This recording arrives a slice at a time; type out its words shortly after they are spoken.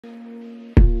The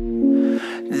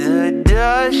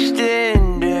dust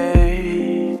and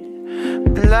dirt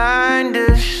blind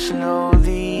us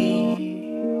slowly,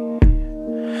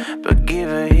 but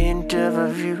give a hint of a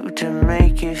view to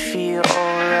make it feel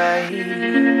alright.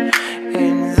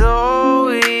 And though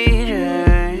it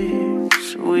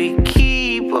hurts, we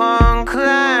keep on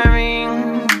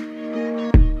climbing,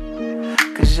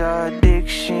 'cause our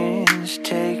addictions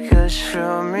take us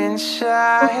from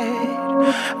inside.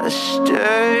 A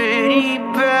sturdy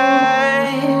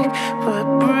back, but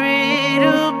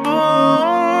brittle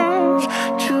bones,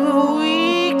 too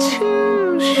weak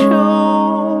to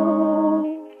show.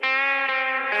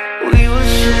 We will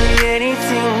say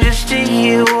anything just to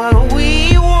hear what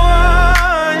we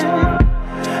want,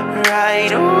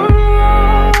 right or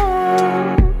wrong.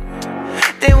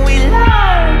 Then we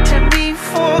lie to be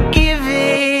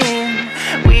forgiven.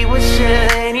 We would sell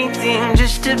anything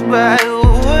just to buy who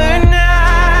we're not.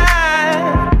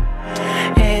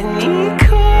 Any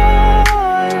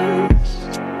cause,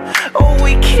 oh,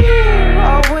 we care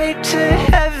our way to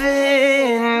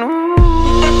heaven.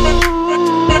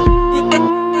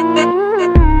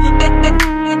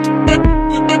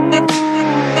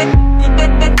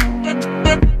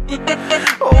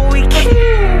 Oh, we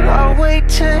care our way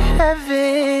to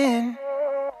heaven.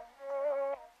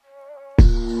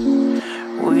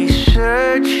 We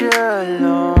search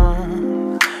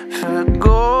alone for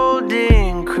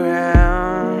golden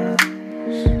crowns,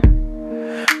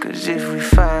 'cause if we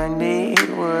find it,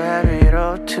 we'll have it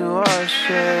all to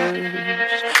ourselves.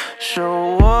 So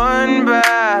one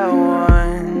by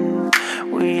one,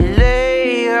 we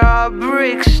lay our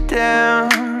bricks down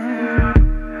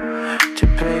to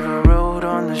pave a road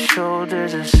on the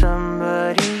shoulders of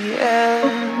somebody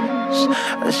else.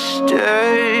 A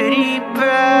sturdy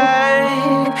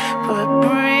back, but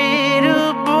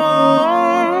brittle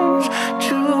bones,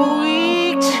 too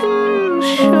weak to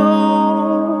show.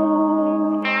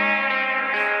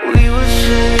 We will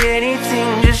say anything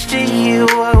just to hear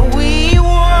what we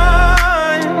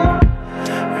want,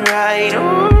 right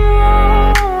or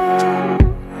wrong.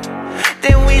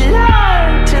 Then we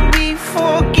lie to be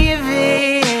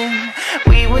forgiven.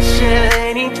 We would sell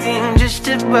anything just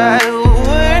to buy